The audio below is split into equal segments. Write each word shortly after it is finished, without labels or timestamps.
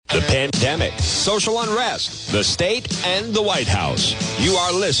The pandemic, social unrest, the state, and the White House. You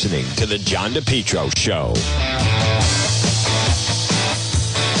are listening to The John DePetro Show.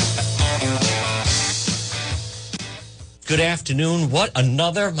 Good afternoon.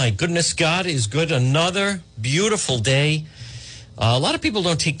 My goodness, God is good. Another beautiful day. A lot of people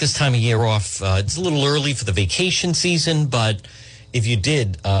don't take this time of year off. It's a little early for the vacation season, but if you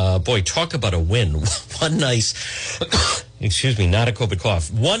did, boy, talk about a win. One nice, excuse me, not a COVID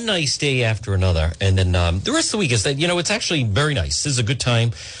cough. One nice day after another. And then the rest of the week is that, it's actually very nice. This is a good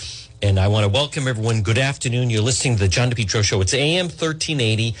time. And I want to welcome everyone. Good afternoon. You're listening to the John DePetro Show. It's AM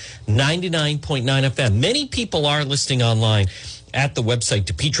 1380, 99.9 FM. Many people are listening online at the website,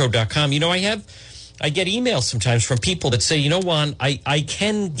 DePetro.com. I get emails sometimes from people that say, Juan, I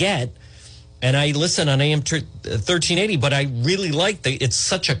can get, and I listen on AM 1380, but I really like it's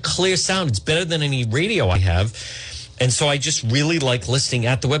such a clear sound. It's better than any radio I have. And so I just really like listening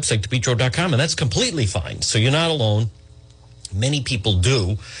at the website, DePetro.com, and that's completely fine. So you're not alone. Many people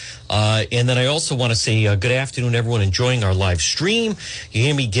do. And then I also want to say good afternoon, everyone enjoying our live stream. You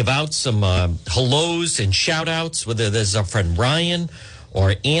hear me give out some hellos and shout outs, whether there's our friend Ryan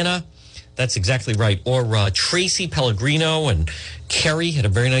or Anna. That's exactly right. Or Tracy Pellegrino and Kerry had a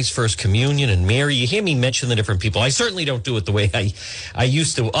very nice first communion. And Mary, you hear me mention the different people. I certainly don't do it the way I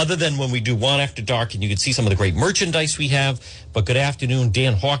used to, other than when we do One After Dark, and you can see some of the great merchandise we have. But good afternoon,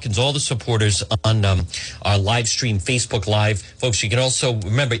 Dan Hawkins, all the supporters on our live stream, Facebook Live. Folks, you can also,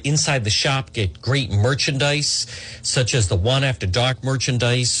 remember, inside the shop, get great merchandise, such as the One After Dark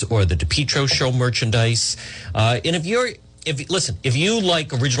merchandise or the DePetro Show merchandise. And if you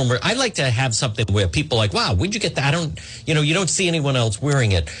like original, I like to have something where people are like, wow, where'd you get that? You don't see anyone else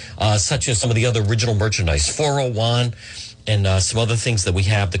wearing it, such as some of the other original merchandise, 401 and some other things that we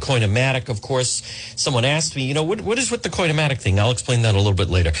have. The Coin-O-Matic, of course. Someone asked me, what is with the Coin-O-Matic thing? I'll explain that a little bit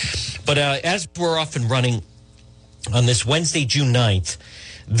later. But as we're off and running on this Wednesday, June 9th,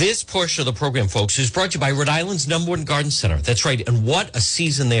 this portion of the program, folks, is brought to you by Rhode Island's #1 garden center. That's right. And what a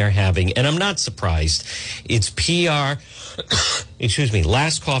season they are having. And I'm not surprised. It's PR,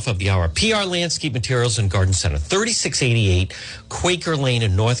 last cough of the hour. PR Landscape Materials and Garden Center, 3688 Quaker Lane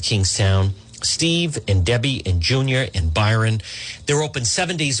in North Kingstown. Steve and Debbie and Junior and Byron, they're open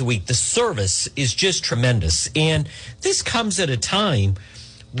 7 days a week. The service is just tremendous. And this comes at a time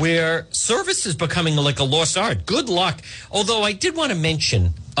where service is becoming like a lost art. Good luck. Although I did want to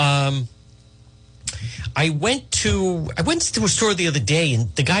mention, I went to a store the other day,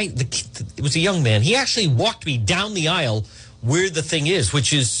 and the guy, it was a young man. He actually walked me down the aisle where the thing is,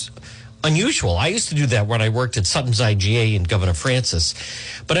 which is unusual. I used to do that when I worked at Sutton's IGA and Governor Francis.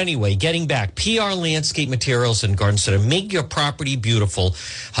 But anyway, getting back, PR Landscape Materials and Garden Center. Make your property beautiful.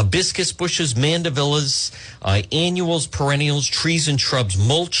 Hibiscus bushes, mandavillas, annuals, perennials, trees and shrubs,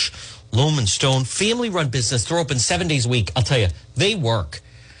 mulch, loam and stone. Family-run business. They're open 7 days a week. I'll tell you, they work.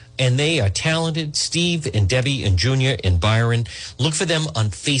 And they are talented. Steve and Debbie and Junior and Byron. Look for them on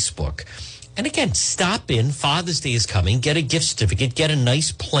Facebook. And again, stop in. Father's Day is coming. Get a gift certificate. Get a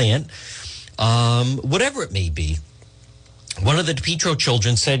nice plant. Whatever it may be. One of the DePetro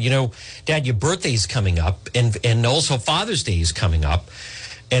children said, Dad, your birthday's coming up. And also Father's Day is coming up.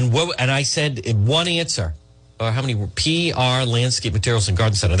 And I said, one answer. How many? PR Landscape Materials and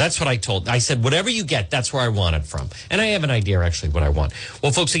Garden Center. That's what I told. I said, whatever you get, that's where I want it from. And I have an idea, actually, what I want.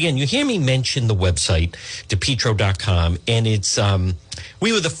 Well, folks, again, you hear me mention the website, DePetro.com, and it's,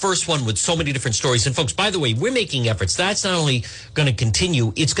 we were the first one with so many different stories. And, folks, by the way, we're making efforts. That's not only going to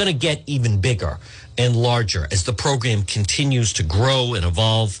continue, it's going to get even bigger and larger as the program continues to grow and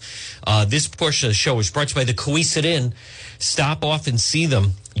evolve. This portion of the show is brought to you by the Coesit Inn. Stop off and see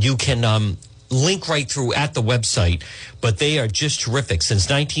them. You can link right through at the website, but they are just terrific. Since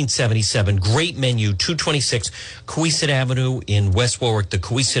 1977, great menu, 226 Coesit Avenue in West Warwick. The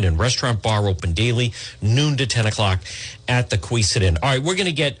Coesit Inn Restaurant Bar open daily, noon to 10 o'clock at the Coesit Inn. All right, we're going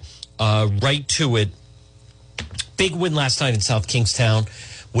to get right to it. Big win last night in South Kingstown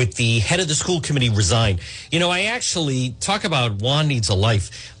with the head of the school committee resign. I actually talk about Juan needs a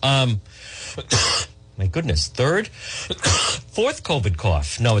life. My goodness, fourth COVID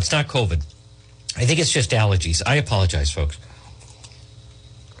cough. No, it's not COVID. I think it's just allergies. I apologize, folks.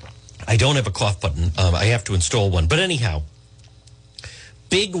 I don't have a cough button. I have to install one. But anyhow,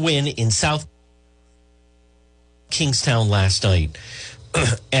 big win in South Kingstown last night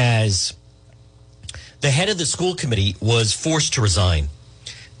as the head of the school committee was forced to resign.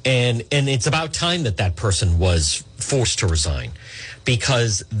 And it's about time that person was forced to resign,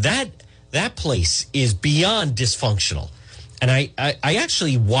 because that place is beyond dysfunctional. And I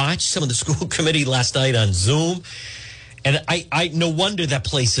actually watched some of the school committee last night on Zoom, And I no wonder that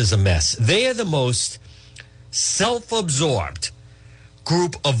place is a mess. They are the most self-absorbed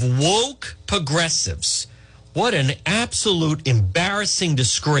group of woke progressives. What an absolute embarrassing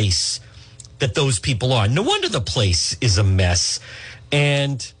disgrace that those people are. No wonder the place is a mess.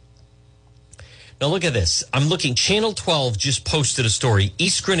 And now look at this. I'm looking. Channel 12 just posted a story.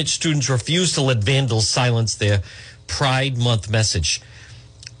 East Greenwich students refuse to let vandals silence their Pride Month message.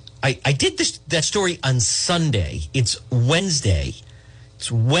 I did that story on Sunday. It's Wednesday.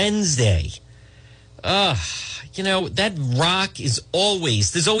 That rock is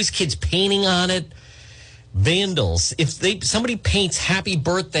there's always kids painting on it. Vandals. If somebody paints "Happy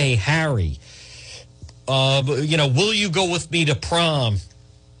Birthday, Harry," will you go with me to prom?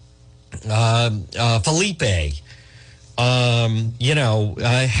 Felipe. Have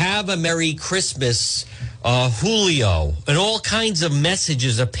a Merry Christmas, Julio, and all kinds of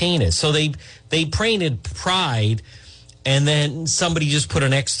messages are painted. So they painted Pride, and then somebody just put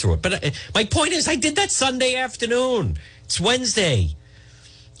an X through it. But my point is, I did that Sunday afternoon. It's Wednesday.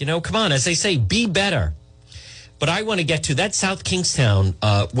 Come on, as they say, be better. But I want to get to that South Kingstown,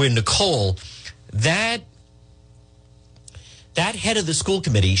 where Nicole, that head of the school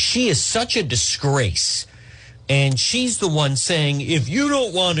committee, she is such a disgrace. And she's the one saying, if you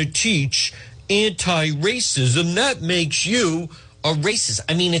don't want to teach anti-racism, that makes you a racist.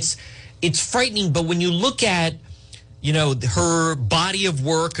 I mean, it's frightening. But when you look at, her body of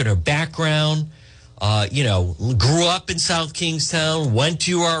work and her background, grew up in South Kingstown, went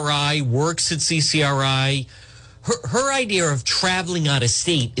to URI, works at CCRI. Her idea of traveling out of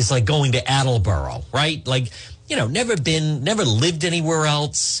state is like going to Attleboro, right? Like, never lived anywhere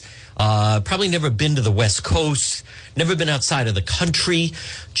else. Probably never been to the West Coast, never been outside of the country,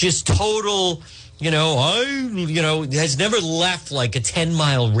 just total, has never left like a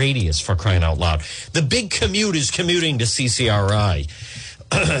 10-mile radius, for crying out loud. The big commute is commuting to CCRI.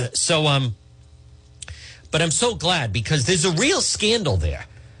 But I'm so glad because there's a real scandal there.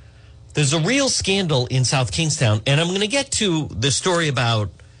 There's a real scandal in South Kingstown, and I'm going to get to the story about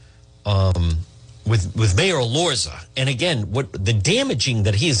with Mayor Elorza, and again, what the damaging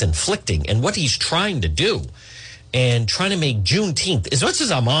that he is inflicting and what he's trying to do, and trying to make Juneteenth, as much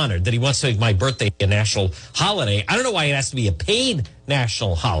as I'm honored that he wants to make my birthday a national holiday, I don't know why it has to be a paid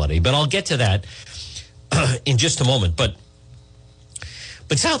national holiday, but I'll get to that in just a moment. But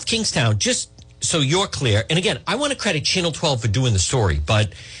South Kingstown, just so you're clear, and again, I want to credit Channel 12 for doing the story,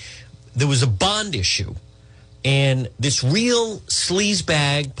 but there was a bond issue. And this real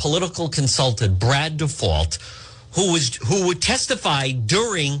sleazebag political consultant, Brad Default, who would testify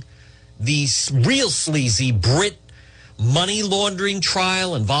during the real sleazy Brit money laundering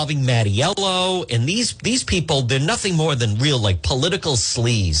trial involving Mattiello, and these people, they're nothing more than real like political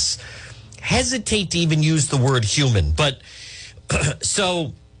sleaze. Hesitate to even use the word human, but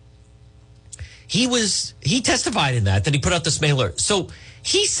so he testified in that he put out this mailer. So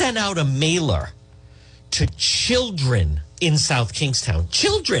he sent out a mailer to children in South Kingstown.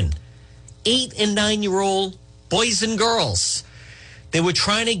 Children, 8 and 9-year-old boys and girls. They were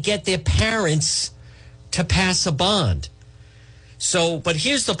trying to get their parents to pass a bond. So, but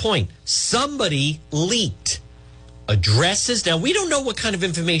here's the point. Somebody leaked addresses. Now, we don't know what kind of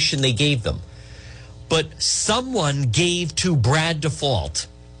information they gave them, but someone gave to Brad Default,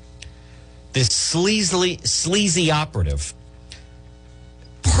 this sleazy operative,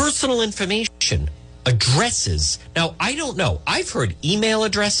 personal information, addresses. Now, I don't know. I've heard email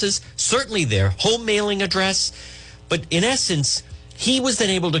addresses, certainly their home mailing address, but in essence, he was then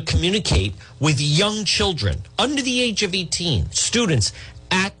able to communicate with young children under the age of 18, students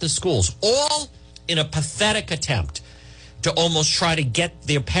at the schools, all in a pathetic attempt to almost try to get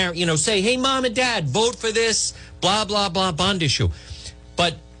their parent, say, hey, mom and dad, vote for this, blah, blah, blah, bond issue.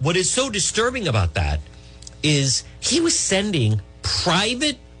 But what is so disturbing about that is he was sending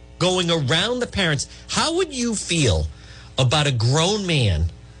private, going around the parents. How would you feel about a grown man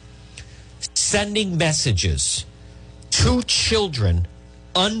sending messages to children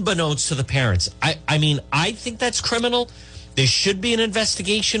unbeknownst to the parents? I mean, I think that's criminal. There should be an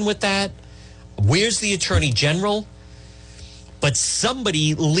investigation with that. Where's the attorney general? But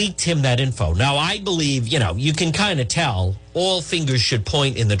somebody leaked him that info. Now, I believe, you can kind of tell all fingers should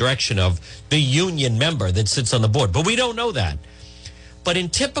point in the direction of the union member that sits on the board. But we don't know that. But in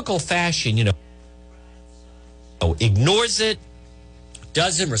typical fashion, ignores it,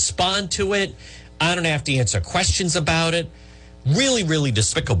 doesn't respond to it. I don't have to answer questions about it. Really, really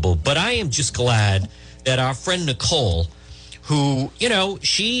despicable. But I am just glad that our friend Nicole, who,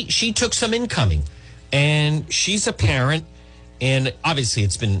 she took some incoming, and she's a parent, and obviously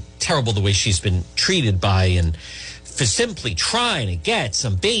it's been terrible the way she's been treated by and for simply trying to get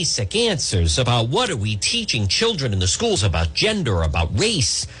some basic answers about what are we teaching children in the schools about gender, about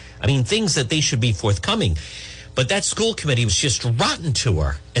race. I mean, things that they should be forthcoming. But that school committee was just rotten to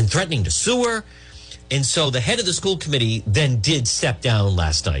her and threatening to sue her. And so the head of the school committee then did step down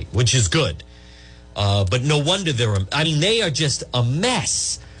last night, which is good. But no wonder they are just a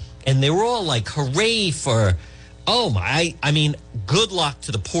mess. And they were all like, hooray for, good luck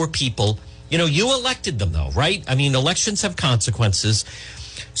to the poor people. You know, you elected them though, right? I mean, elections have consequences.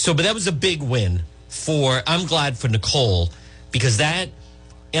 So, but that was a big win I'm glad for Nicole, because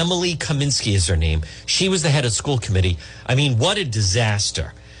Emily Kaminsky is her name. She was the head of school committee. I mean, what a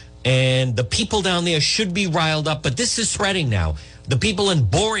disaster. And the people down there should be riled up, but this is spreading now. The people in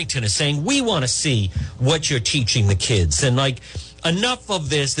Borrington are saying, we want to see what you're teaching the kids. And like, enough of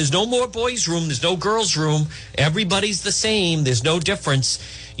this. There's no more boys' room. There's no girls' room. Everybody's the same. There's no difference.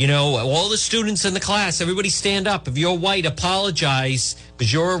 You know, all the students in the class, everybody stand up. If you're white, apologize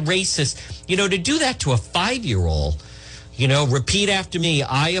because you're a racist. You know, to do that to a 5-year-old, you know, repeat after me.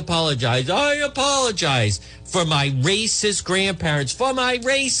 I apologize. I apologize for my racist grandparents. For my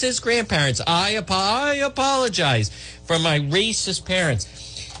racist grandparents. I apologize for my racist parents.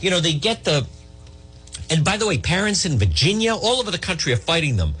 You know, they get the... And by the way, parents in Virginia, all over the country are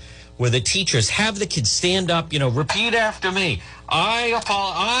fighting them, where the teachers have the kids stand up, you know, repeat after me.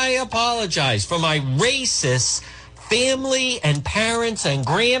 I apologize for my racist family and parents and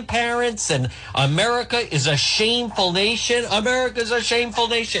grandparents, and America is a shameful nation. America is a shameful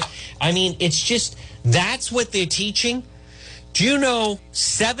nation. I mean, it's just, that's what they're teaching. Do you know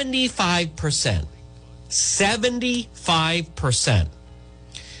 75%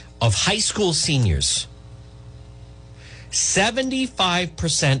 of high school seniors,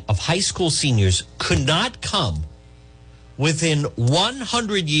 75% of high school seniors could not come within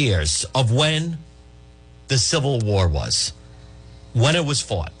 100 years of when the Civil War was, when it was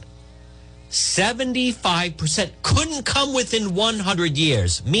fought. 75% couldn't come within 100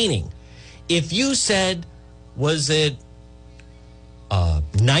 years, meaning if you said, was it 100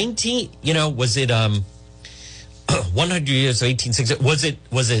 years of 1860, was it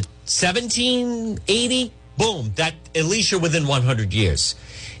 1780? Boom, that at least you're within 100 years.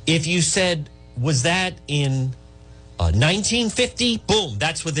 If you said, was that in 1950? Boom,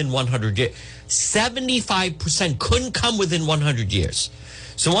 that's within 100 years. 75% couldn't come within 100 years.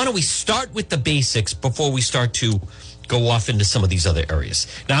 So why don't we start with the basics before we start to go off into some of these other areas.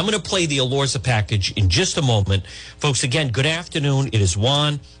 Now, I'm going to play the Alorza package in just a moment. Folks, again, good afternoon. It is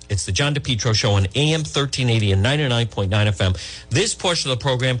Juan. It's the John DePietro Show on AM 1380 and 99.9 FM. This portion of the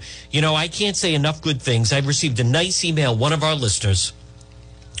program, you know, I can't say enough good things. I've received a nice email, one of our listeners.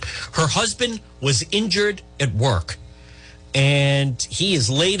 Her husband was injured at work, and he is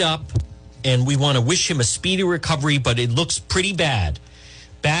laid up, and we want to wish him a speedy recovery, but it looks pretty bad.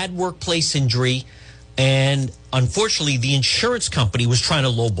 Bad workplace injury. And unfortunately, the insurance company was trying to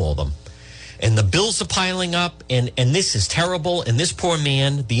lowball them. And the bills are piling up, and this is terrible. And this poor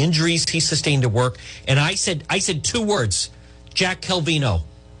man, the injuries he sustained at work. And I said 2 words, Jack Calvino,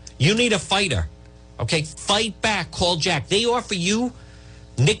 you need a fighter. Okay, fight back, call Jack. They offer you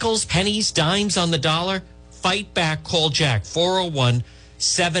nickels, pennies, dimes on the dollar. Fight back, call Jack,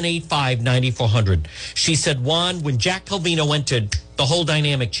 401-785-9400. She said, Juan, when Jack Calvino entered, the whole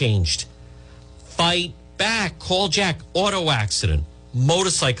dynamic changed. Fight back. Call Jack. Auto accident,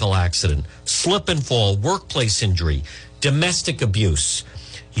 motorcycle accident, slip and fall, workplace injury, domestic abuse.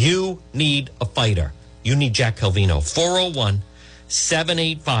 You need a fighter. You need Jack Calvino.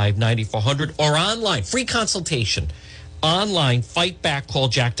 401-785-9400 or online. Free consultation. Online,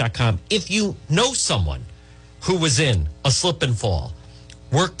 fightbackcalljack.com. If you know someone who was in a slip and fall,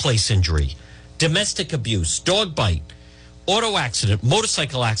 workplace injury, domestic abuse, dog bite, auto accident,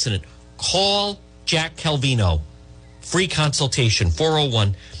 motorcycle accident, call Jack Calvino. Free consultation,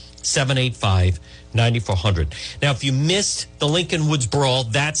 401-785-9400. Now, if you missed the Lincoln Woods Brawl,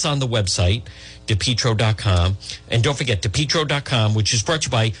 that's on the website, DePietro.com. And don't forget, DePietro.com, which is brought to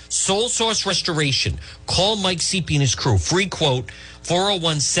you by Soul Source Restoration. Call Mike Seepy and his crew. Free quote,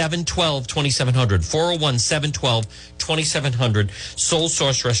 401-712-2700. 401-712-2700. Soul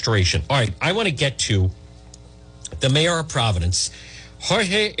Source Restoration. All right, I want to get to the mayor of Providence.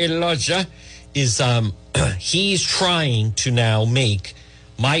 Jorge Elijah is he's trying to now make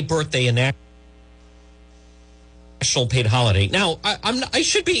my birthday a national paid holiday. Now, I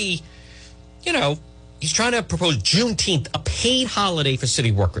should be, you know, he's trying to propose Juneteenth, a paid holiday for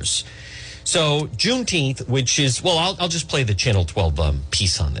city workers. So Juneteenth, which is, well, I'll just play the Channel 12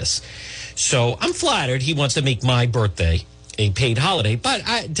 piece on this. So I'm flattered he wants to make my birthday a paid holiday, but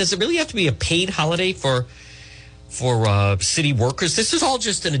does it really have to be a paid holiday for city workers. This is all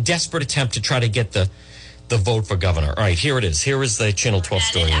just in a desperate attempt to try to get the vote for governor. All right, here it is. Here is the Channel 12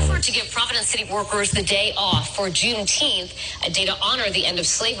 story. An effort to give Providence City workers the day off for Juneteenth, a day to honor the end of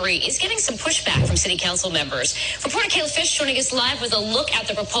slavery, is getting some pushback from city council members. Reporter Kayla Fish joining us live with a look at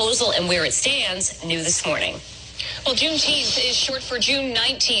the proposal and where it stands, new this morning. Well, Juneteenth is short for June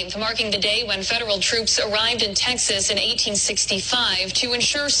 19th, marking the day when federal troops arrived in Texas in 1865 to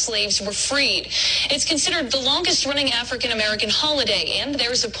ensure slaves were freed. It's considered the longest-running African-American holiday, and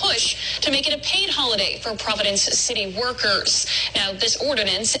there's a push to make it a paid holiday for Providence city workers. Now, this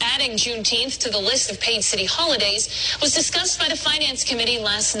ordinance, adding Juneteenth to the list of paid city holidays, was discussed by the Finance Committee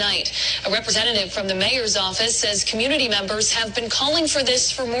last night. A representative from the mayor's office says community members have been calling for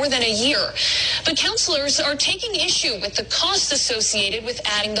this for more than a year. But councilors are taking issue with the cost associated with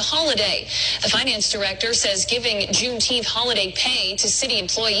adding the holiday. The finance director says giving Juneteenth holiday pay to city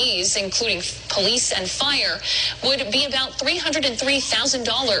employees, including police and fire, would be about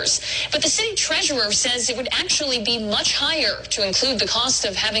 $303,000. But the city treasurer says it would actually be much higher to include the cost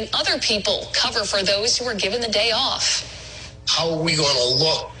of having other people cover for those who are given the day off. How are we going to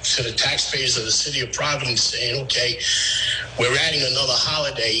look to the taxpayers of the city of Providence saying, okay, we're adding another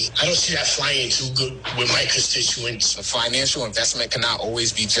holiday? I don't see that flying too good with my constituents. The financial investment cannot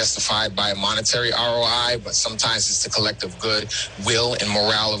always be justified by a monetary ROI, but sometimes it's the collective good will and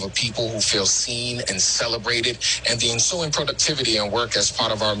morale of a people who feel seen and celebrated, and the ensuing productivity and work as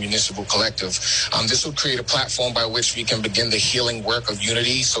part of our municipal collective. This will create a platform by which we can begin the healing work of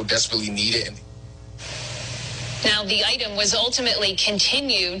unity so desperately needed. Now, the item was ultimately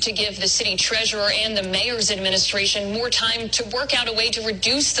continued to give the city treasurer and the mayor's administration more time to work out a way to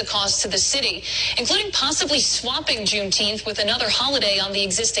reduce the cost to the city, including possibly swapping Juneteenth with another holiday on the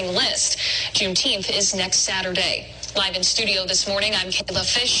existing list. Juneteenth is next Saturday. Live in studio this morning, I'm Kayla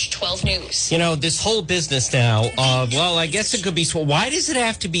Fish, 12 News. You know, this whole business now of, well, I guess it could be, why does it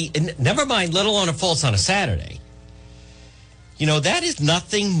have to be, never mind, let alone it falls on a Saturday? You know, that is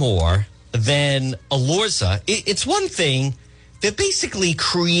nothing more than Alorza. It's one thing. They're basically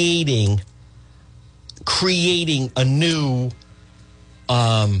creating a new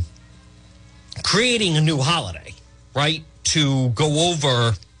holiday, right? To go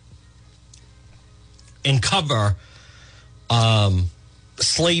over and cover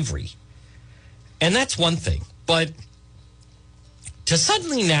slavery. And that's one thing. But to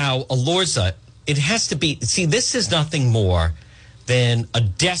suddenly now, Alorza, it has to be, see, this is nothing more than a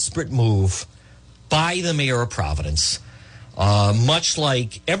desperate move by the mayor of Providence, much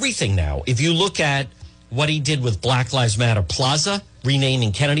like everything now. If you look at what he did with Black Lives Matter Plaza,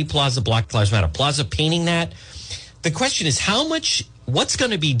 renaming Kennedy Plaza, Black Lives Matter Plaza, painting that, the question is what's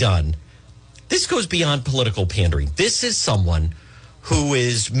going to be done? This goes beyond political pandering. This is someone who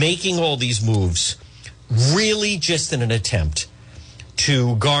is making all these moves really just in an attempt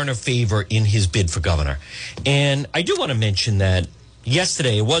to garner favor in his bid for governor. And I do want to mention that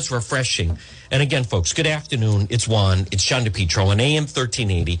yesterday it was refreshing. And again, folks, good afternoon. It's Juan. It's John DePietro on AM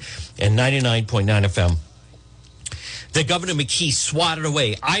 1380 and 99.9 FM. That Governor McKee swatted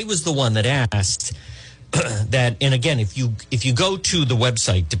away. I was the one that asked that, and again, if you go to the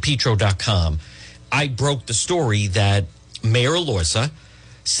website, DePietro.com, I broke the story that Mayor Alorza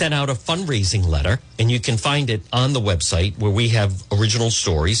sent out a fundraising letter, and you can find it on the website where we have original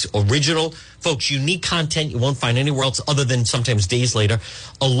stories, folks, unique content you won't find anywhere else other than sometimes days later.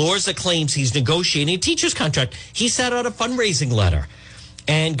 Alorza claims he's negotiating a teacher's contract. He sent out a fundraising letter,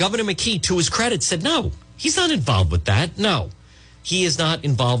 and Governor McKee, to his credit, said no, he's not involved with that. No, he is not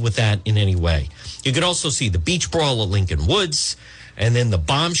involved with that in any way. You could also see the beach brawl at Lincoln Woods, and then the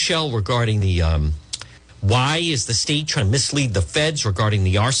bombshell regarding the why is the state trying to mislead the feds regarding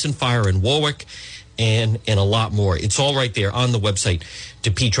the arson fire in Warwick, and a lot more. It's all right there on the website,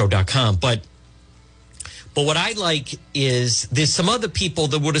 DePietro.com. But what I like is there's some other people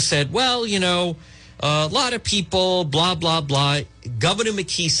that would have said, well, you know, a lot of people, blah, blah, blah. Governor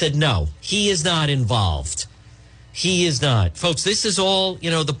McKee said, no, he is not involved. He is not. Folks, this is all,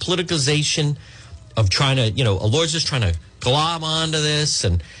 you know, the politicization of trying to, you know, Alorza's trying to glob onto this,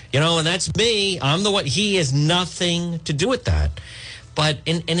 and, you know, and that's me. I'm the one. He has nothing to do with that. But,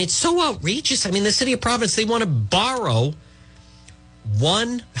 and it's so outrageous. I mean, the city of Providence, they want to borrow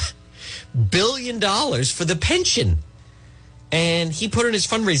 $1 billion for the pension. And he put in his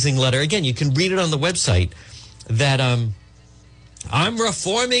fundraising letter, again, you can read it on the website, that I'm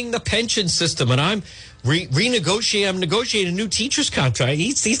reforming the pension system, and I'm I'm negotiating a new teacher's contract.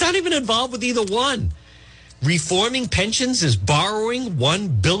 He's not even involved with either one. Reforming pensions is borrowing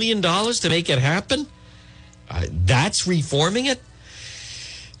 $1 billion to make it happen. That's reforming it.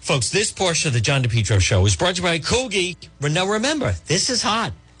 Folks, this portion of the John DePietro Show is brought to you by Coogie. Now, remember, this is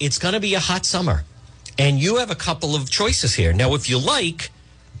hot. It's going to be a hot summer. And you have a couple of choices here. Now, if you like,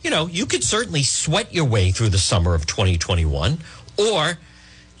 you could certainly sweat your way through the summer of 2021. Or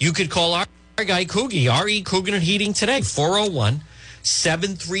you could call our guy Coogie, R.E. Coogan and Heating today,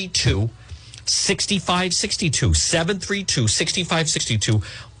 401-732-6562. 732-6562.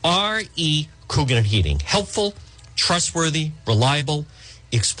 R.E. Coogan and Heating. Helpful, trustworthy, reliable.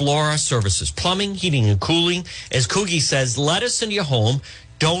 Explore our services. Plumbing, heating, and cooling. As Coogie says, let us into your home.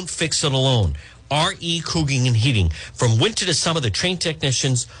 Don't fix it alone. R.E. Coogan and Heating. From winter to summer, the trained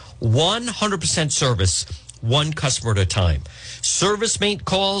technicians, 100% service, one customer at a time. Service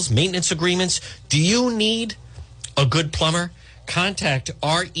calls, maintenance agreements. Do you need a good plumber? Contact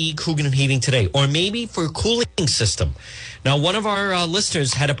R.E. Coogan and Heating today. Or maybe for a cooling system. Now, one of our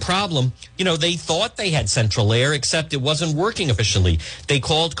listeners had a problem. They thought they had central air, except it wasn't working efficiently. They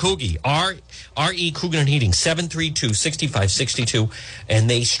called Coogie, R.E. Coogan and Heating, 732-6562, and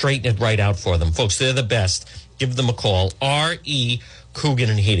they straightened it right out for them. Folks, they're the best. Give them a call, R.E.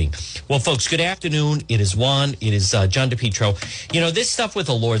 Coogan and Heating. Well, folks, good afternoon. It is Juan. It is John DePietro. This stuff with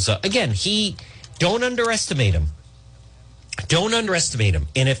Elorza, again, don't underestimate him. Don't underestimate him.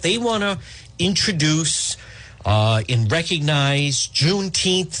 And if they want to introduce and recognize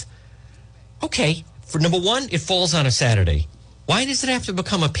Juneteenth, okay, for number one, it falls on a Saturday. Why does it have to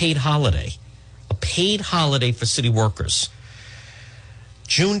become a paid holiday? A paid holiday for city workers.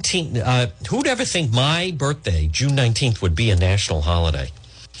 Juneteenth, who'd ever think my birthday, June 19th, would be a national holiday?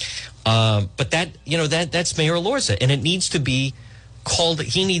 But that's Mayor Elorza, and it needs to be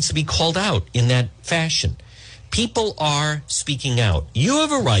he needs to be called out in that fashion. People are speaking out. You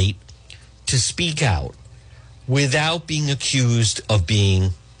have a right to speak out without being accused of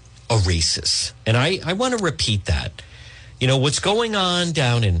being a racist. And I want to repeat that. What's going on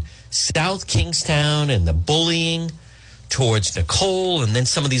down in South Kingstown and the bullying towards Nicole and then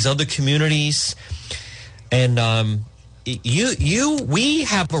some of these other communities. And we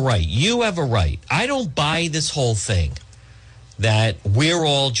have a right. You have a right. I don't buy this whole thing that we're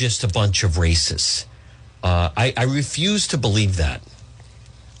all just a bunch of racists. I refuse to believe that.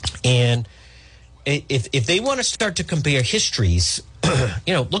 And if they want to start to compare histories,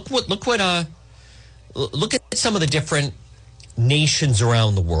 look at some of the different nations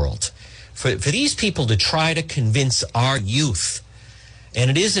around the world. For these people to try to convince our youth, and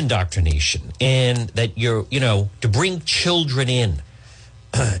it is indoctrination, and that to bring children in,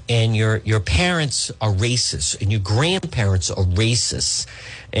 and your parents are racist, and your grandparents are racist,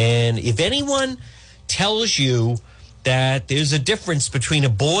 and if anyone tells you that there's a difference between a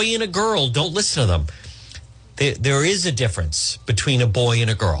boy and a girl, don't listen to them. There is a difference between a boy and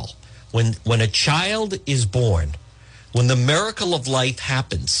a girl. When a child is born, when the miracle of life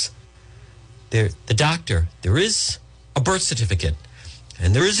happens, there is a birth certificate,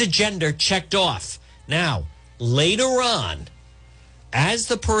 and there is a gender checked off. Now, later on, as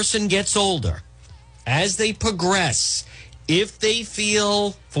the person gets older, as they progress, if they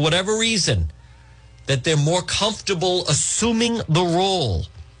feel, for whatever reason, that they're more comfortable assuming the role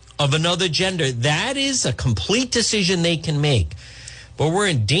of another gender, that is a complete decision they can make. But we're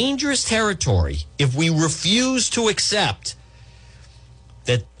in dangerous territory if we refuse to accept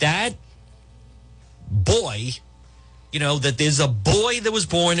that boy, that there's a boy that was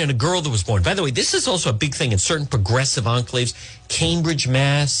born and a girl that was born. By the way, this is also a big thing in certain progressive enclaves, Cambridge,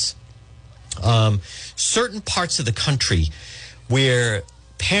 Mass, certain parts of the country where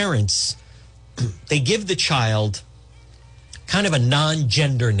parents, they give the child kind of a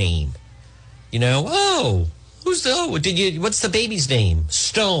non-gender name. What's the baby's name?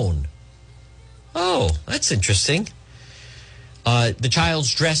 Stone. Oh, that's interesting. The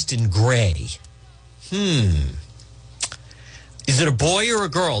child's dressed in gray. Is it a boy or a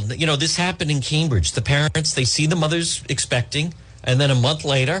girl? This happened in Cambridge. The parents, they see the mother's expecting, and then a month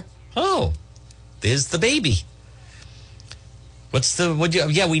later, there's the baby. We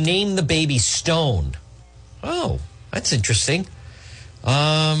named the baby Stone. Oh, that's interesting.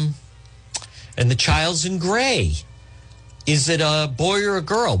 And the child's in gray. Is it a boy or a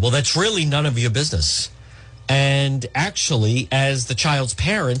girl? Well, that's really none of your business. And actually, as the child's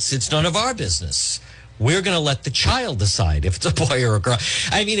parents, it's none of our business. We're going to let the child decide if it's a boy or a girl.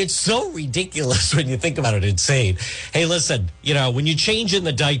 I mean, it's so ridiculous when you think about it. Insane. Hey, listen, when you change in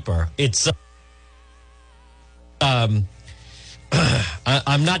the diaper, it's... I'm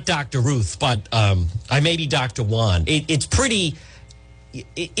not Dr. Ruth, but I may be Dr. Juan. It's pretty...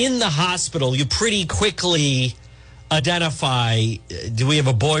 In the hospital, you pretty quickly identify, do we have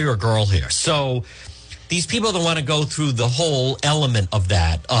a boy or a girl here? So these people don't want to go through the whole element of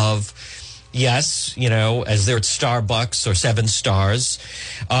that, of, yes, you know, as they're at Starbucks or Seven Stars,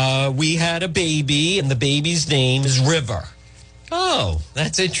 we had a baby, and the baby's name is River. Oh,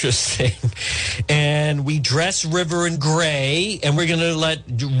 that's interesting. And we dress River in gray, and we're going to let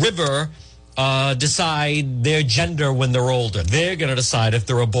River decide their gender when they're older. They're going to decide if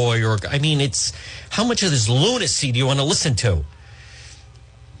they're a boy or a girl. I mean, it's how much of this lunacy do you want to listen to?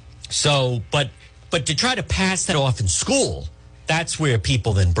 So, but to try to pass that off in school, that's where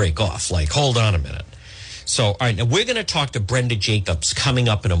people then break off. Like, hold on a minute. So, all right, now we're going to talk to Brenda Jacobs coming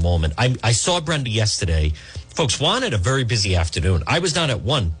up in a moment. I saw Brenda yesterday. Folks, Juan had a very busy afternoon. I was down at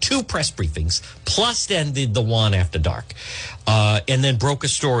 2 press briefings, plus then did the Juan After Dark, and then broke a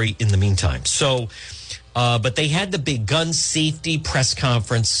story in the meantime. So, but they had the big gun safety press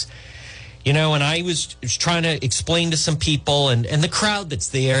conference, you know, and I was trying to explain to some people, and the crowd that's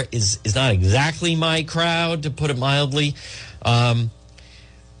there is not exactly my crowd, to put it mildly. I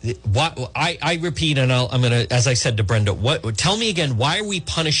repeat, and I'm going to, as I said to Brenda, tell me again, why are we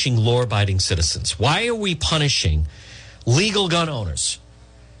punishing law-abiding citizens? Why are we punishing legal gun owners?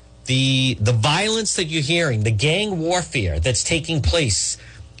 The violence that you're hearing, the gang warfare that's taking place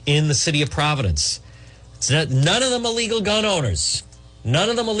in the city of Providence, none of them are legal gun owners. None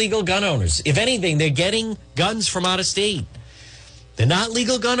of them are legal gun owners. If anything, they're getting guns from out of state. They're not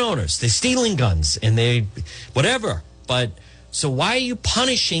legal gun owners. They're stealing guns, and they whatever, but... So why are you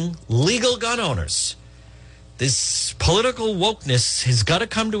punishing legal gun owners? This political wokeness has got to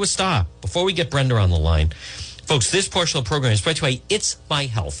come to a stop. Before we get Brenda on the line, folks, this portion of the program is brought to you by It's My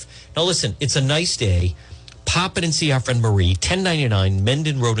Health. Now listen, it's a nice day. Pop in and see our friend Marie, 1099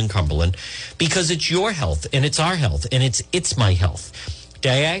 Mendon Road in Cumberland, because it's your health and it's our health, and it's My Health.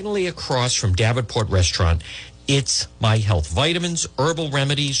 Diagonally across from Davenport Restaurant, It's My Health. Vitamins, herbal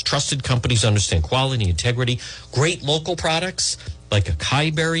remedies, trusted companies understand quality and integrity. Great local products like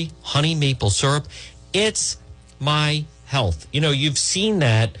acai berry, honey maple syrup. It's My Health. You know, you've seen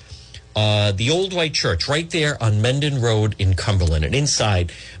that, the Old White Church right there on Mendon Road in Cumberland. And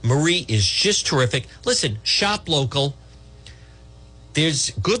inside, Marie is just terrific. Listen, shop local.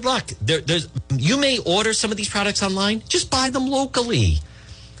 There's good luck. You may order some of these products online. Just buy them locally.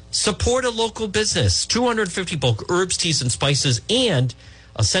 Support a local business. 250 bulk herbs, teas, and spices, and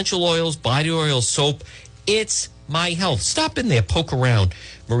essential oils, body oil, soap. It's My Health. Stop in there, poke around.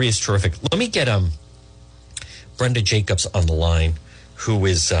 Marie is terrific. Let me get Brenda Jacobs on the line, who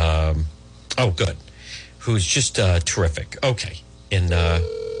is good, who's just terrific. Okay, and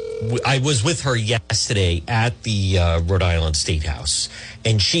I was with her yesterday at the Rhode Island State House,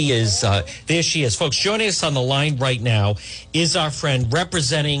 and she is there. She is, folks. Joining us on the line right now is our friend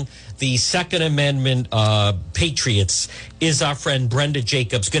representing the Second Amendment patriots. Is our friend Brenda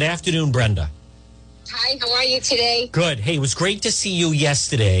Jacobs. Good afternoon, Brenda. Hi, how are you today? Good. Hey, it was great to see you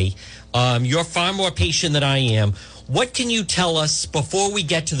yesterday. You're far more patient than I am. What can you tell us before we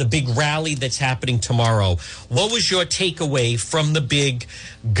get to the big rally that's happening tomorrow? What was your takeaway from the big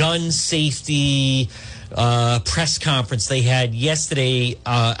gun safety press conference they had yesterday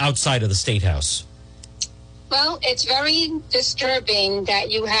outside of the State House? Well, it's very disturbing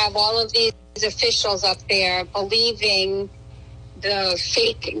that you have all of these officials up there believing the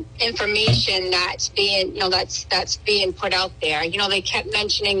fake information that's being, that's being put out there. You know, they kept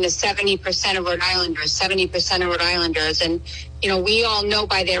mentioning the 70% of Rhode Islanders, 70% of Rhode Islanders. And, we all know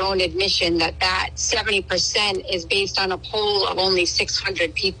by their own admission that 70% is based on a poll of only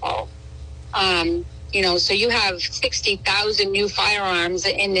 600 people. So you have 60,000 new firearms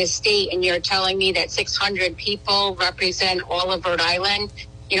in this state, and you're telling me that 600 people represent all of Rhode Island,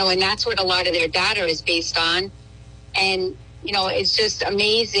 and that's what a lot of their data is based on. And, it's just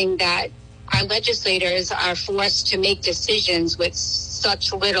amazing that our legislators are forced to make decisions with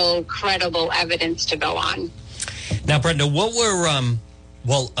such little credible evidence to go on. Now, Brenda, what were,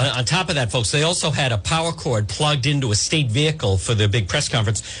 on top of that, folks, they also had a power cord plugged into a state vehicle for their big press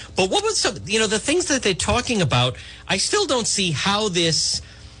conference. But what was some, the things that they're talking about, I still don't see how this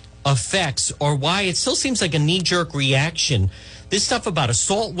affects or why it still seems like a knee-jerk reaction. This stuff about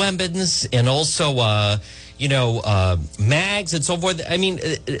assault weapons and also, mags and so forth. I mean,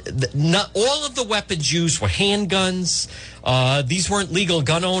 not all of the weapons used were handguns. These weren't legal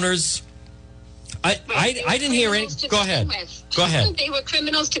gun owners. I didn't hear any. Go ahead. They were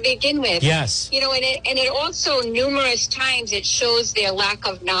criminals to begin with. Yes. And it also numerous times it shows their lack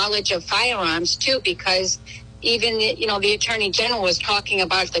of knowledge of firearms too, because even, the Attorney General was talking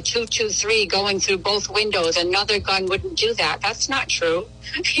about the 223 going through both windows. Another gun wouldn't do that. That's not true.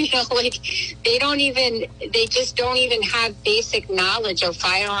 They just don't even have basic knowledge of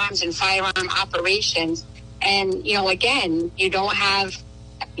firearms and firearm operations. And, again, you don't have,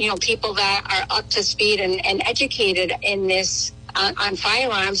 people that are up to speed and educated in this on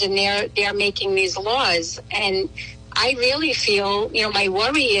firearms, and they're making these laws. And I really feel, my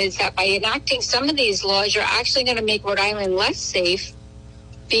worry is that by enacting some of these laws, you're actually going to make Rhode Island less safe,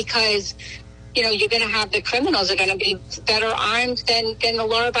 because, you're going to have the criminals are going to be better armed than the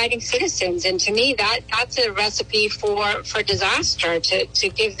law-abiding citizens. And to me, that's a recipe for disaster, to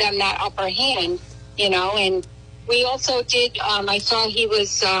give them that upper hand, and we also did, I saw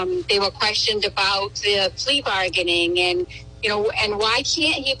they were questioned about the plea bargaining and why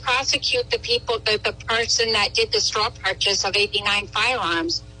can't he prosecute the person that did the straw purchase of 89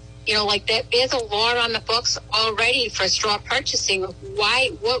 firearms? There's a law on the books already for straw purchasing. Why?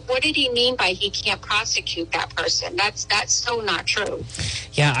 What did he mean by he can't prosecute that person? That's so not true.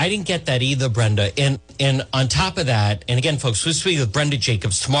 Yeah, I didn't get that either, Brenda. And on top of that, and again, folks, we're speaking with Brenda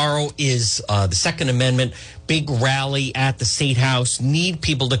Jacobs. Tomorrow is the Second Amendment big rally at the State House. Need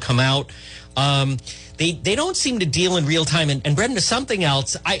people to come out. They don't seem to deal in real time. And Brenda, something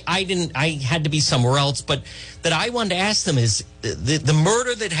else, I had to be somewhere else, but that I wanted to ask them is the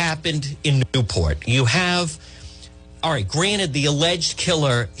murder that happened in Newport. You have, all right, granted, the alleged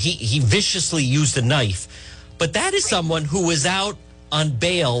killer, he viciously used a knife, but that is someone who was out on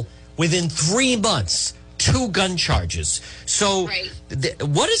bail within 3 months, 2 gun charges. So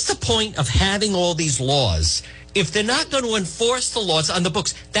what is the point of having all these laws if they're not going to enforce the laws on the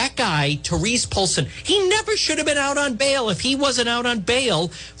books? That guy, Therese Polson, he never should have been out on bail. If he wasn't out on bail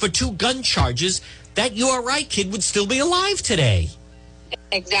for 2 gun charges, that You Are Right kid would still be alive today.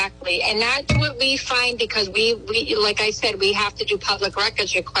 Exactly. And that's what we find, because we like I said, we have to do public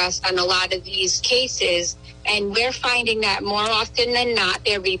records requests on a lot of these cases. And we're finding that more often than not,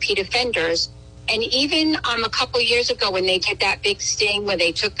 they're repeat offenders. And even a couple years ago, when they did that big sting where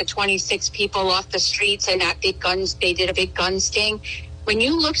they took the 26 people off the streets and they did a big gun sting. When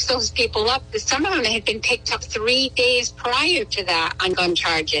you looked those people up, some of them had been picked up 3 days prior to that on gun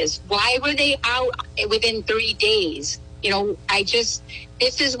charges. Why were they out within 3 days?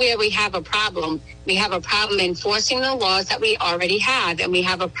 This is where we have a problem. We have a problem enforcing the laws that we already have, and we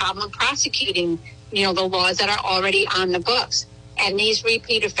have a problem prosecuting, the laws that are already on the books. And these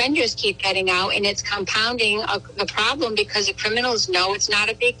repeat offenders keep getting out, and it's compounding the problem, because the criminals know it's not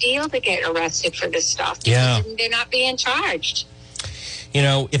a big deal to get arrested for this stuff. Yeah. They're not being charged.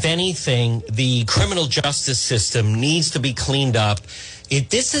 If anything, the criminal justice system needs to be cleaned up.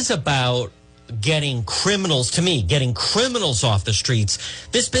 This is about getting criminals off the streets.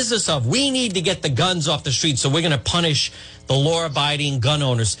 This business of we need to get the guns off the streets, so we're going to punish the law-abiding gun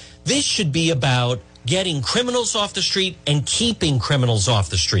owners. This should be about getting criminals off the street and keeping criminals off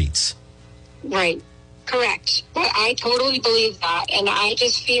the streets. Right. Correct. But I totally believe that. And I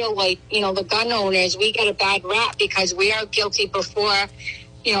just feel like, the gun owners, we get a bad rap because we are guilty before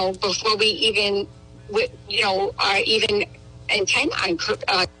we even, are even intent on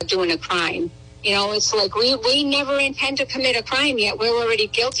doing a crime. It's like we never intend to commit a crime, yet we're already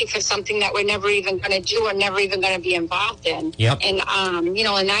guilty for something that we're never even going to do or never even going to be involved in. Yep. And,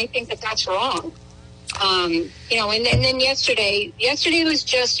 and I think that that's wrong. And then yesterday was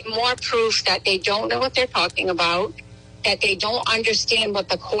just more proof that they don't know what they're talking about, that they don't understand what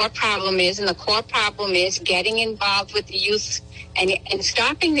the core problem is. And the core problem is getting involved with the youth and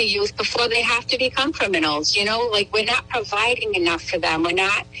stopping the youth before they have to become criminals. We're not providing enough for them. We're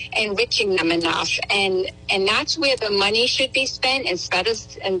not enriching them enough. And that's where the money should be spent instead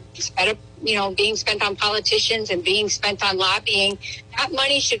of being spent on politicians and being spent on lobbying. That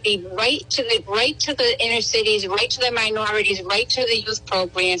money should be right to the inner cities, right to the minorities, right to the youth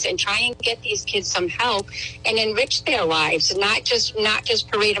programs, and try and get these kids some help and enrich their lives, not just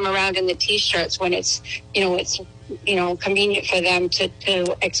parade them around in the T-shirts when it's convenient for them to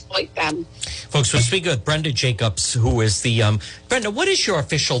exploit them. Folks, we're speaking with Brenda Jacobs, who is the Brenda. What is your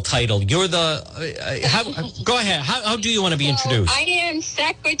official title? You're the. Go ahead. How do you want to be introduced? I am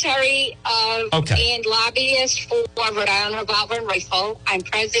secretary of and lobbyist for Rhode Island Revolver and Rifle. I'm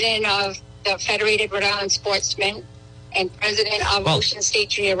president of the Federated Rhode Island Sportsmen and president of Ocean State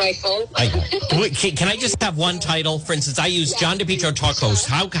Junior Rifle. Can I just have one title? For instance, I use John DePietro Talk Host.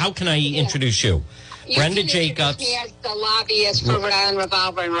 How can I introduce you? Brenda Jacobs. Me as the lobbyist for Rhode Island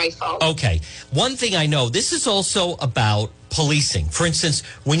Revolver and Rifle. Okay. One thing I know, this is also about policing. For instance,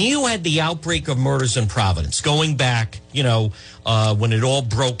 when you had the outbreak of murders in Providence, going back, when it all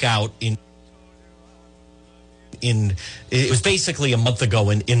broke out in it was basically a month ago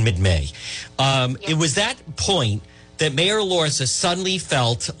in mid-May. It was that point that Mayor Elorza suddenly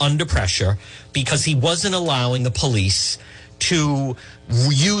felt under pressure because he wasn't allowing the police to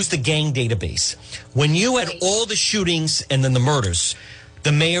use the gang database. When you had all the shootings and then the murders,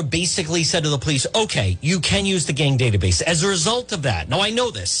 the mayor basically said to the police, okay, you can use the gang database. As a result of that, now I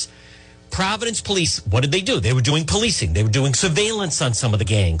know this, Providence Police, what did they do? They were doing policing. They were doing surveillance on some of the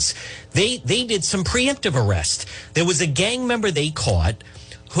gangs. They did some preemptive arrest. There was a gang member they caught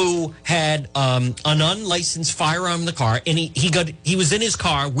who had an unlicensed firearm in the car, and he was in his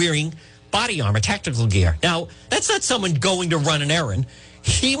car wearing body armor, tactical gear. Now, that's not someone going to run an errand.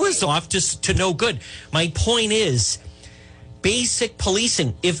 He was off to no good. My point is, basic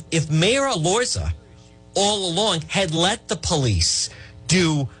policing. If Mayor Elorza all along had let the police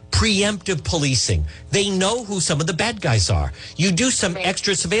do preemptive policing, they know who some of the bad guys are. You do some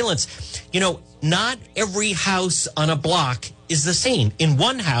extra surveillance. You know, not every house on a block is the same. In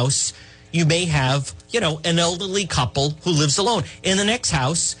one house, you may have, an elderly couple who lives alone. In the next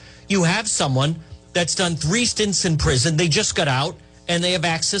house, you have someone that's done 3 stints in prison. They just got out and they have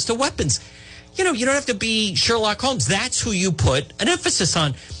access to weapons. You don't have to be Sherlock Holmes. That's who you put an emphasis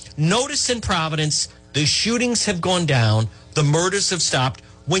on. Notice in Providence, the shootings have gone down. The murders have stopped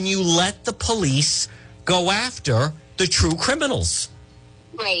when you let the police go after the true criminals.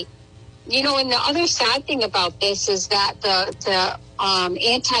 Right. And the other sad thing about this is that the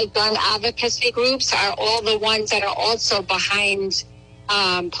anti-gun advocacy groups are all the ones that are also behind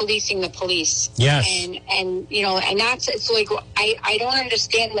policing the police. Yes. And that's, it's like, I don't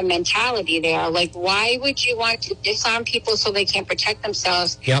understand the mentality there. Like, why would you want to disarm people so they can't protect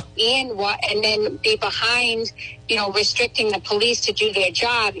themselves? Yep. And then be behind, restricting the police to do their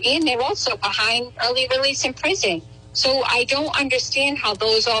job. And they're also behind early release in prison. So I don't understand how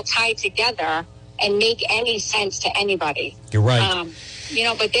those all tie together and make any sense to anybody. You're right.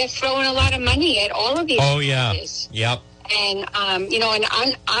 But they're throwing a lot of money at all of these. Oh, cases. yeah. Yep. And,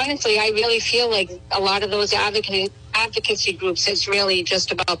 honestly, I really feel like a lot of those advocacy groups, it's really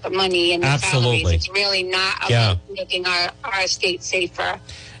just about the money and the salaries. It's really not about making our state safer.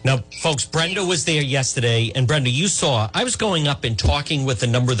 Now, folks, Brenda was there yesterday. And, Brenda, you saw, I was going up and talking with a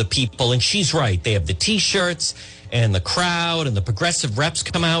number of the people. And she's right. They have the T-shirts and the crowd and the progressive reps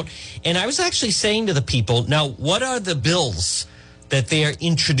come out. And I was actually saying to the people, now, what are the bills that they're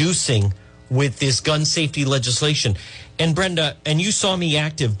introducing with this gun safety legislation? And Brenda, and you saw me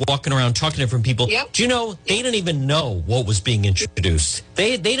active walking around talking to different people. Yep. Do you know, they didn't even know what was being introduced.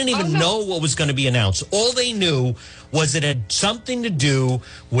 They didn't even know what was going to be announced. All they knew was it had something to do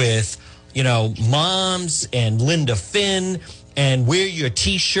with, moms and Linda Finn and wear your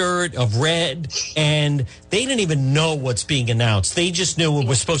T-shirt of red. And they didn't even know what's being announced. They just knew it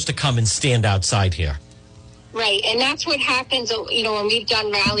was supposed to come and stand outside here. Right, and that's what happens, when we've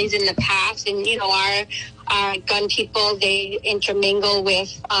done rallies in the past, and, our gun people, they intermingle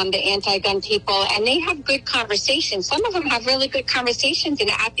with the anti-gun people, and they have good conversations. Some of them have really good conversations, and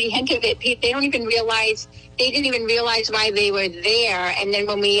at the end of it, they didn't even realize why they were there. And then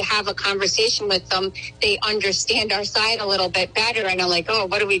when we have a conversation with them, they understand our side a little bit better, and are like, oh,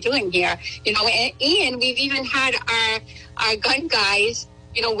 what are we doing here? And we've even had our gun guys,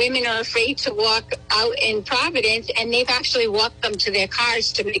 women are afraid to walk out in Providence, and they've actually walked them to their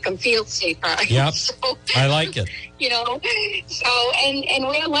cars to make them feel safer. Yep. So, I like it. And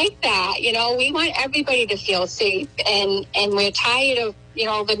we're like that. We want everybody to feel safe, and we're tired of,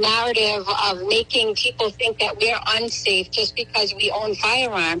 the narrative of making people think that we're unsafe just because we own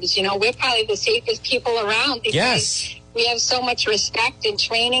firearms. We're probably the safest people around because we have so much respect and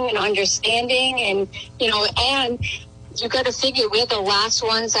training and understanding, and you got to figure we're the last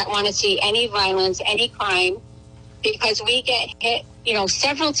ones that want to see any violence, any crime, because we get hit,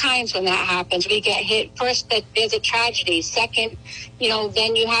 several times when that happens. We get hit first that there's a tragedy. Second,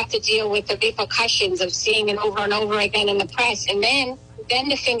 then you have to deal with the repercussions of seeing it over and over again in the press. And then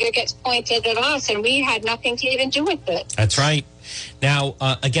the finger gets pointed at us, and we had nothing to even do with it. That's right. Now,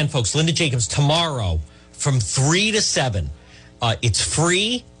 again, folks, Linda Jacobs, tomorrow from 3 to 7. It's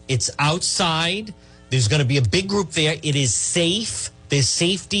free. It's outside. There's going to be a big group there. It is safe. There's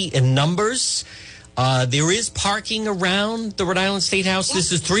safety in numbers. There is parking around the Rhode Island State House.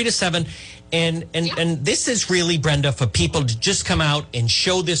 This is 3 to 7. And this is really, Brenda, for people to just come out and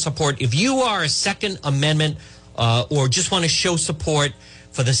show their support. If you are a Second Amendment or just want to show support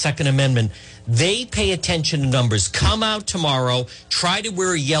for the Second Amendment, they pay attention to numbers. Come out tomorrow. Try to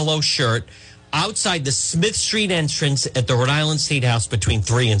wear a yellow shirt outside the Smith Street entrance at the Rhode Island State House between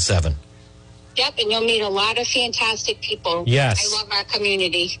 3 and 7. Yep, and you'll meet a lot of fantastic people. Yes. I love our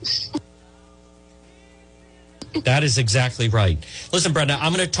community. That is exactly right. Listen, Brenda,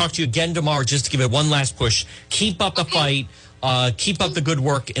 I'm going to talk to you again tomorrow just to give it one last push. Keep up the fight. Keep up the good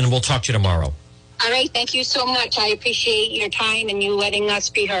work, and we'll talk to you tomorrow. All right. Thank you so much. I appreciate your time and you letting us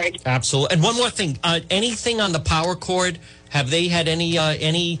be heard. Absolutely. And one more thing. Anything on the power cord? Have they had any?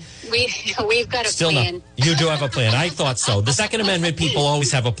 We've got a plan. No. You do have a plan. I thought so. The Second Amendment people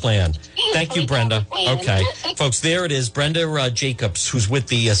always have a plan. Thank you, Brenda. Okay. Folks, there it is. Brenda Jacobs, who's with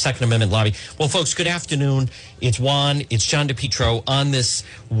the Second Amendment lobby. Well, folks, good afternoon. It's Juan. It's John DePietro on this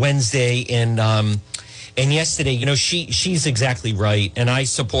Wednesday. And yesterday, you know, she's exactly right. And I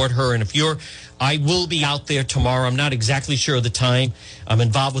support her. And I will be out there tomorrow. I'm not exactly sure of the time. I'm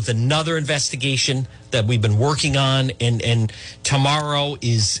involved with another investigation that we've been working on, and tomorrow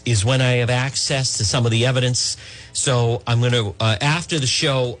is when I have access to some of the evidence. So I'm going to, after the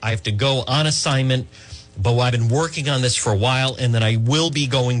show, I have to go on assignment, but I've been working on this for a while, and then I will be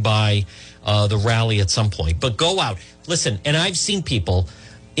going by the rally at some point. But go out. Listen, and I've seen people,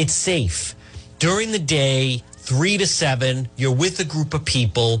 it's safe. During the day, 3 to 7, you're with a group of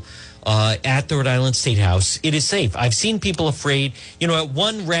people at the Rhode Island State House. It is safe. I've seen people afraid. You know, at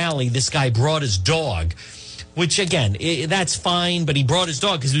one rally, this guy brought his dog, which, again, that's fine, but he brought his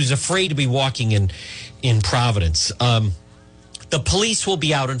dog because he was afraid to be walking in Providence. The police will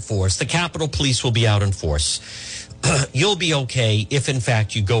be out in force. The Capitol Police will be out in force. You'll be okay if, in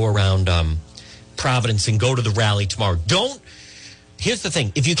fact, you go around Providence and go to the rally tomorrow. Here's the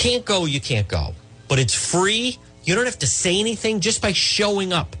thing. If you can't go, you can't go. But it's free. You don't have to say anything just by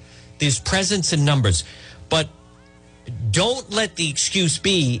showing up. There's presence in numbers. But don't let the excuse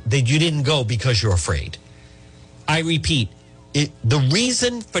be that you didn't go because you're afraid. I repeat, the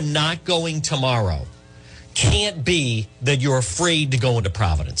reason for not going tomorrow can't be that you're afraid to go into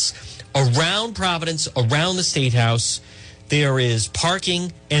Providence. Around Providence, around the State House, there is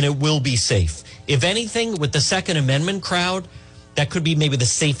parking and it will be safe. If anything, with the Second Amendment crowd, that could be maybe the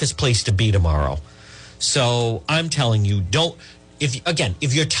safest place to be tomorrow. So I'm telling you,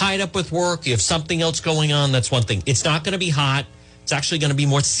 if you're tied up with work, you have something else going on, that's one thing. It's not going to be hot. It's actually going to be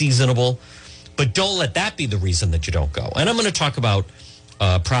more seasonable. But don't let that be the reason that you don't go. And I'm going to talk about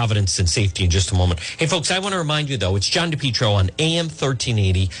Providence and safety in just a moment. Hey, folks, I want to remind you, though, it's John DePietro on AM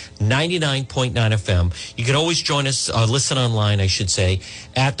 1380, 99.9 FM. You can always join us, listen online, I should say,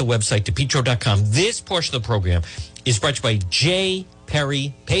 at the website, DePietro.com. This portion of the program is brought to you by J.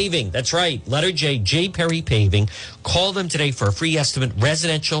 Perry Paving. That's right. Letter J, J. Perry Paving. Call them today for a free estimate.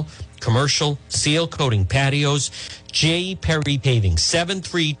 Residential, commercial, seal coating patios. J. Perry Paving,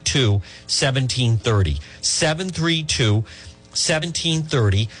 732-1730.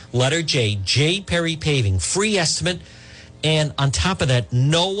 732-1730. Letter J, J. Perry Paving. Free estimate. And on top of that,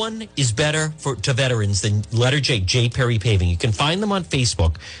 no one is better to veterans than Letter J, J. Perry Paving. You can find them on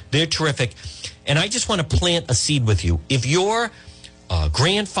Facebook. They're terrific. And I just want to plant a seed with you. If you're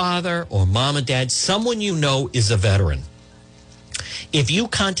grandfather or mom and dad, someone you know is a veteran, if you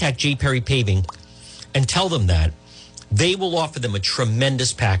contact J. Perry Paving and tell them that, they will offer them a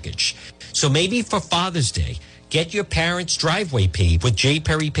tremendous package. So maybe for Father's Day, get your parents' driveway paved with J.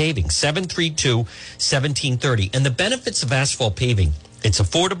 Perry Paving, 732-1730. And the benefits of asphalt paving, it's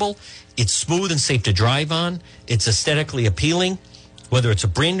affordable, it's smooth and safe to drive on, it's aesthetically appealing, whether it's a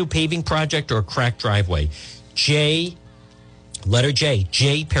brand new paving project or a cracked driveway. Letter J,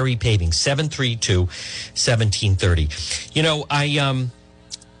 J. Perry Paving, 732-1730. You know, I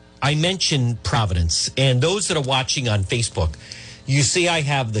mentioned Providence, and those that are watching on Facebook, you see I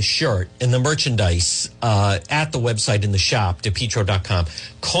have the shirt and the merchandise at the website in the shop, DePietro.com,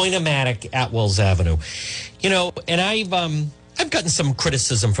 Coin-O-Matic at Wells Avenue. You know, and I've gotten some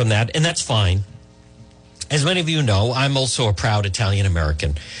criticism from that, and that's fine. As many of you know, I'm also a proud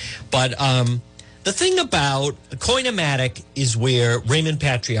Italian-American. But the thing about Coin-O-Matic is where Raymond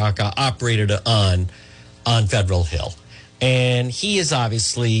Patriarca operated on Federal Hill. And he is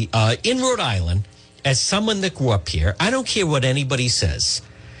obviously in Rhode Island, as someone that grew up here. I don't care what anybody says.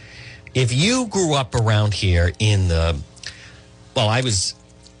 If you grew up around here I was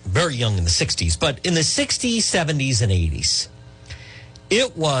very young in the 60s, but in the 60s, 70s, and 80s,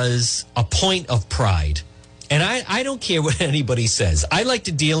 it was a point of pride. And I don't care what anybody says. I like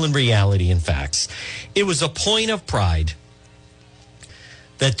to deal in reality and facts. It was a point of pride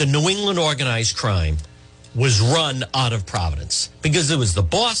that the New England organized crime was run out of Providence, because it was the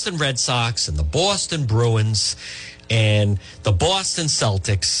Boston Red Sox and the Boston Bruins and the Boston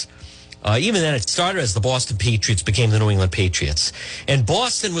Celtics. Even then, it started as the Boston Patriots, became the New England Patriots. And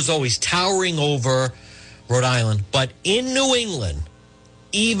Boston was always towering over Rhode Island. But in New England,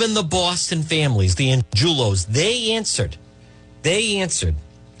 even the Boston families, the Angelos, they answered to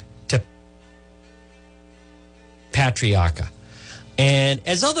Patriarca. And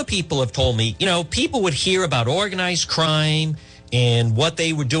as other people have told me, you know, people would hear about organized crime and what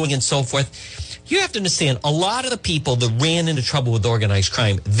they were doing and so forth. You have to understand, a lot of the people that ran into trouble with organized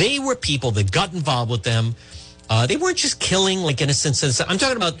crime, they were people that got involved with them. They weren't just killing like innocent citizens. I'm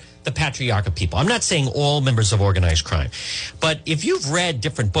talking about the Patriarca people. I'm not saying all members of organized crime. But if you've read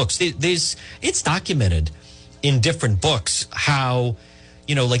different books, it's documented in different books how,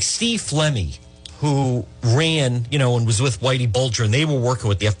 you know, like Steve Flemmi, who ran, you know, and was with Whitey Bulger, and they were working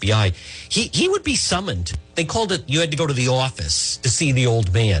with the FBI, he would be summoned. They called it, you had to go to the office to see the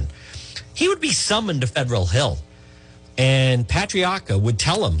old man. He would be summoned to Federal Hill. And Patriarca would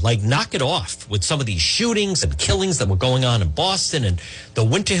tell him, like, knock it off with some of these shootings and killings that were going on in Boston and the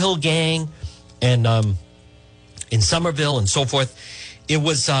Winter Hill gang and in Somerville and so forth. It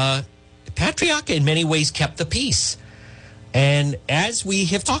was Patriarca in many ways kept the peace. And as we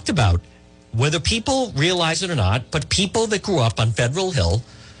have talked about, whether people realize it or not, but people that grew up on Federal Hill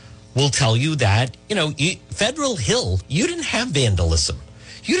will tell you that, you know, Federal Hill, you didn't have vandalism.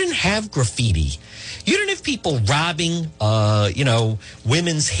 You didn't have graffiti. You didn't have people robbing, you know,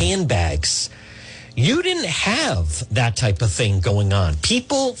 women's handbags. You didn't have that type of thing going on.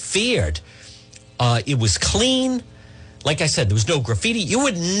 People feared. It was clean. Like I said, there was no graffiti. You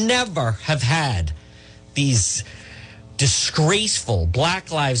would never have had these disgraceful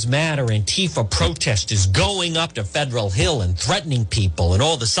Black Lives Matter Antifa protesters going up to Federal Hill and threatening people and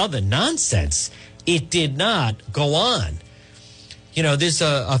all this other nonsense. It did not go on. You know, there's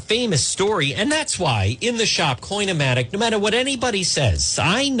a famous story, and that's why in the shop, Coin-O-Matic, no matter what anybody says,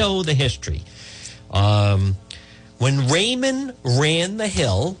 I know the history. When Raymond ran the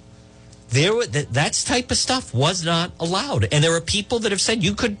Hill, that type of stuff was not allowed. And there are people that have said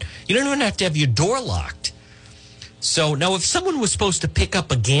you don't even have to have your door locked. So now if someone was supposed to pick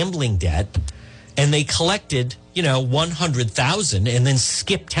up a gambling debt and they collected, you know, $100,000 and then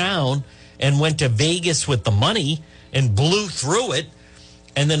skipped town and went to Vegas with the money and blew through it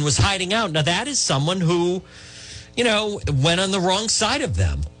and then was hiding out. Now, that is someone who, you know, went on the wrong side of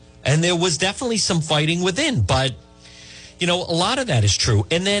them. And there was definitely some fighting within. But, you know, a lot of that is true.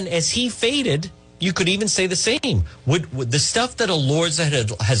 And then as he faded, you could even say the same. Would the stuff that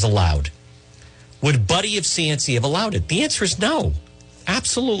Elorza has allowed, would Buddy of Cianci have allowed it? The answer is no.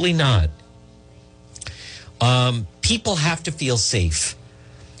 Absolutely not. People have to feel safe.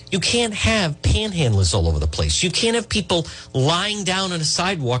 You can't have panhandlers all over the place. You can't have people lying down on a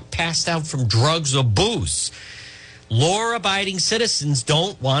sidewalk passed out from drugs or booze. Law-abiding citizens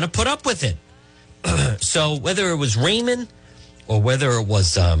don't want to put up with it. So whether it was Raymond or whether it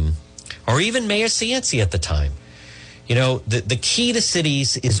was, or even Mayor Cianci at the time, you know, the key to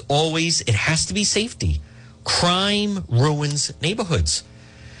cities is always, it has to be safety. Crime ruins neighborhoods.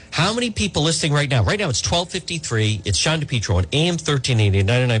 How many people listening right now? Right now it's 12:53. It's John DePietro on AM 1380,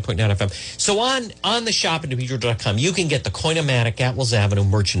 99.9 FM. So on the shop at DePietro.com, you can get the Coin-O-Matic Atwells Avenue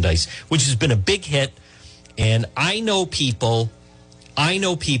merchandise, which has been a big hit. And I know people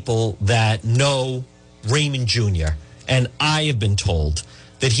that know Raymond Jr., and I have been told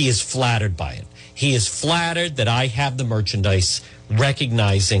that he is flattered by it. He is flattered that I have the merchandise,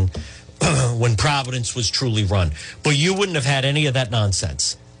 recognizing when Providence was truly run. But you wouldn't have had any of that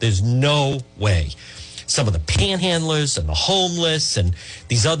nonsense. There's no way. Some of the panhandlers and the homeless and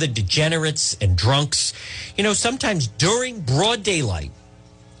these other degenerates and drunks, you know, sometimes during broad daylight,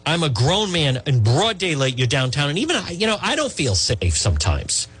 I'm a grown man, in broad daylight, you're downtown, and even, you know, I don't feel safe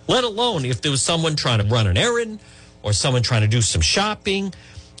sometimes, let alone if there was someone trying to run an errand or someone trying to do some shopping,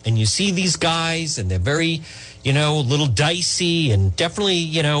 and you see these guys, and they're very, you know, a little dicey and definitely,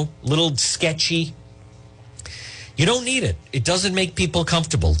 you know, a little sketchy. You don't need it. It doesn't make people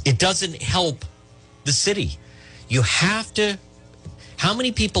comfortable. It doesn't help the city. You have to, how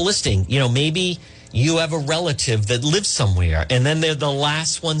many people listening, you know, maybe you have a relative that lives somewhere and then they're the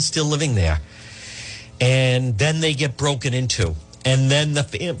last one still living there. And then they get broken into and then the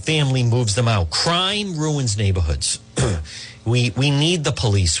family moves them out. Crime ruins neighborhoods. We need the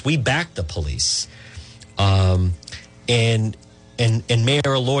police. We back the police. And Mayor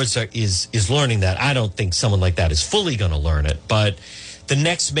Elorza is learning that. I don't think someone like that is fully going to learn it. But the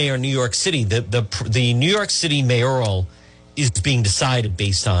next mayor of New York City, the New York City mayoral is being decided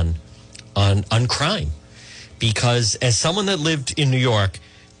based on crime. Because as someone that lived in New York,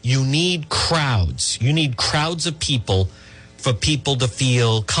 you need crowds. You need crowds of people for people to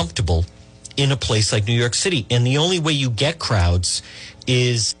feel comfortable in a place like New York City. And the only way you get crowds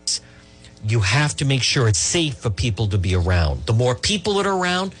is you have to make sure it's safe for people to be around. The more people that are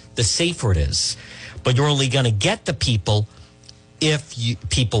around, the safer it is. But you're only going to get the people if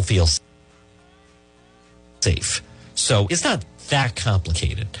people feel safe. safe. So it's not that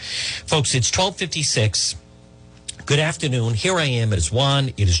complicated. Folks, it's 12:56. Good afternoon. Here I am. It is Juan.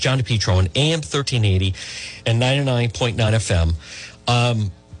 It is John DePietro on AM 1380 and 99.9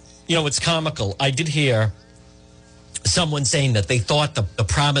 FM. It's comical. I did hear someone saying that they thought the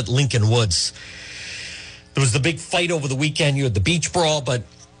prom at Lincoln Woods, there was the big fight over the weekend. You had the beach brawl, but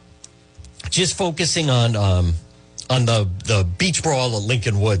just focusing on the beach brawl at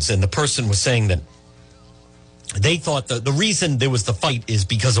Lincoln Woods, and the person was saying that they thought the reason there was the fight is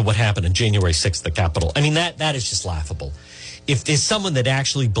because of what happened on January 6th at the Capitol. I mean, that is just laughable. If there's someone that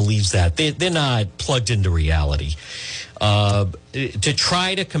actually believes that, they're not plugged into reality. To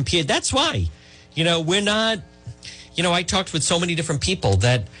try to compare, that's why, we're not, I talked with so many different people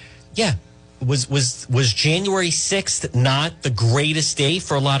that, was January 6th not the greatest day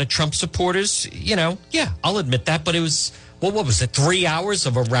for a lot of Trump supporters? I'll admit that, but it was, what was it, 3 hours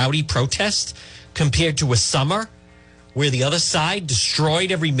of a rowdy protest compared to a summer where the other side destroyed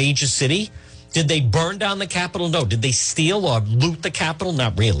every major city? Did they burn down the Capitol? No. Did they steal or loot the Capitol?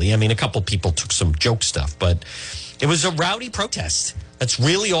 Not really. I mean, a couple people took some joke stuff, but it was a rowdy protest. That's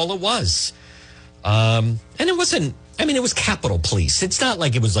really all it was. And it wasn't, it was Capitol Police. It's not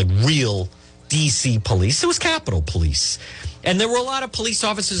like it was like real D.C. police. It was Capitol Police. And there were a lot of police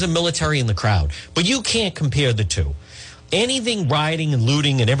officers and military in the crowd. But you can't compare the two. Anything rioting and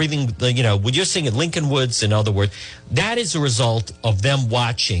looting and everything, when you're saying at Lincoln Woods, in other words, that is a result of them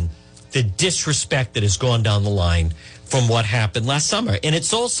watching the disrespect that has gone down the line from what happened last summer. And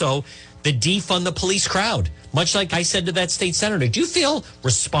it's also the defund the police crowd. Much like I said to that state senator, do you feel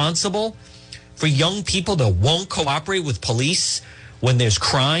responsible for young people that won't cooperate with police when there's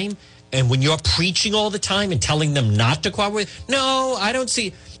crime and when you're preaching all the time and telling them not to cooperate? No, I don't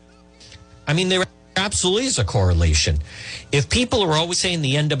see. There absolutely is a correlation. If people are always saying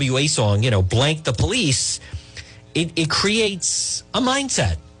the NWA song, blank the police, it creates a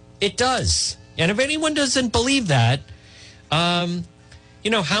mindset. It does. And if anyone doesn't believe that, how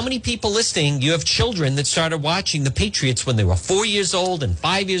many people listening, you have children that started watching the Patriots when they were 4 years old and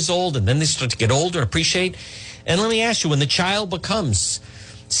 5 years old, and then they start to get older and appreciate. And let me ask you, when the child becomes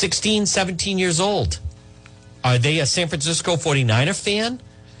 16, 17 years old, are they a San Francisco 49er fan?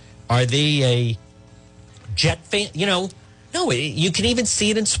 Are they a Jet fan? No, you can even see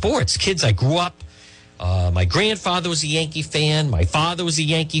it in sports. Kids, I grew up, my grandfather was a Yankee fan. My father was a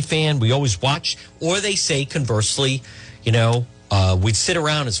Yankee fan. We always watch, or they say conversely, we'd sit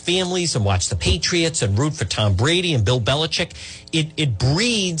around as families and watch the Patriots and root for Tom Brady and Bill Belichick. It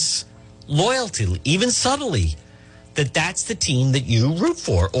breeds loyalty, even subtly, that's the team that you root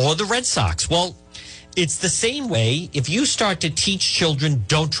for, or the Red Sox. Well, it's the same way if you start to teach children,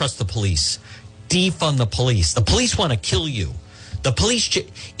 don't trust the police, defund the police. The police want to kill you. The police,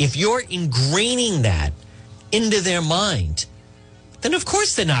 if you're ingraining that into their mind, then of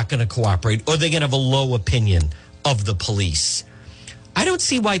course they're not going to cooperate, or they're going to have a low opinion of the police. I don't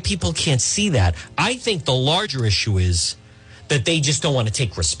see why people can't see that. I think the larger issue is that they just don't want to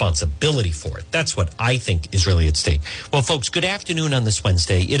take responsibility for it. That's what I think is really at stake. Well, folks, good afternoon on this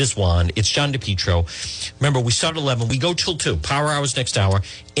Wednesday. It is Juan. It's John DePietro. Remember, we start at 11. We go till 2. Power Hours next hour.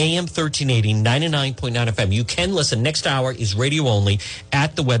 AM 1380, 99.9 FM. You can listen. Next hour is radio only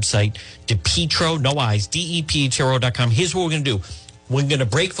at the website, DePietro, no eyes, DEPTRO.com. Here's what we're going to do. We're going to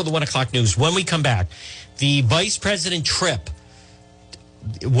break for the 1 o'clock news. When we come back, the vice president trip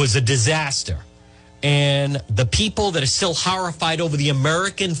was a disaster. And the people that are still horrified over the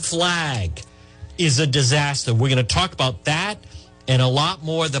American flag is a disaster. We're going to talk about that and a lot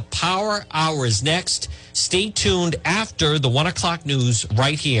more. The Power Hour is next. Stay tuned after the 1 o'clock news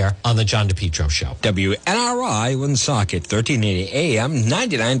right here on the John DePietro Show. WNRI Woonsocket, 1380 AM,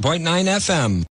 99.9 FM.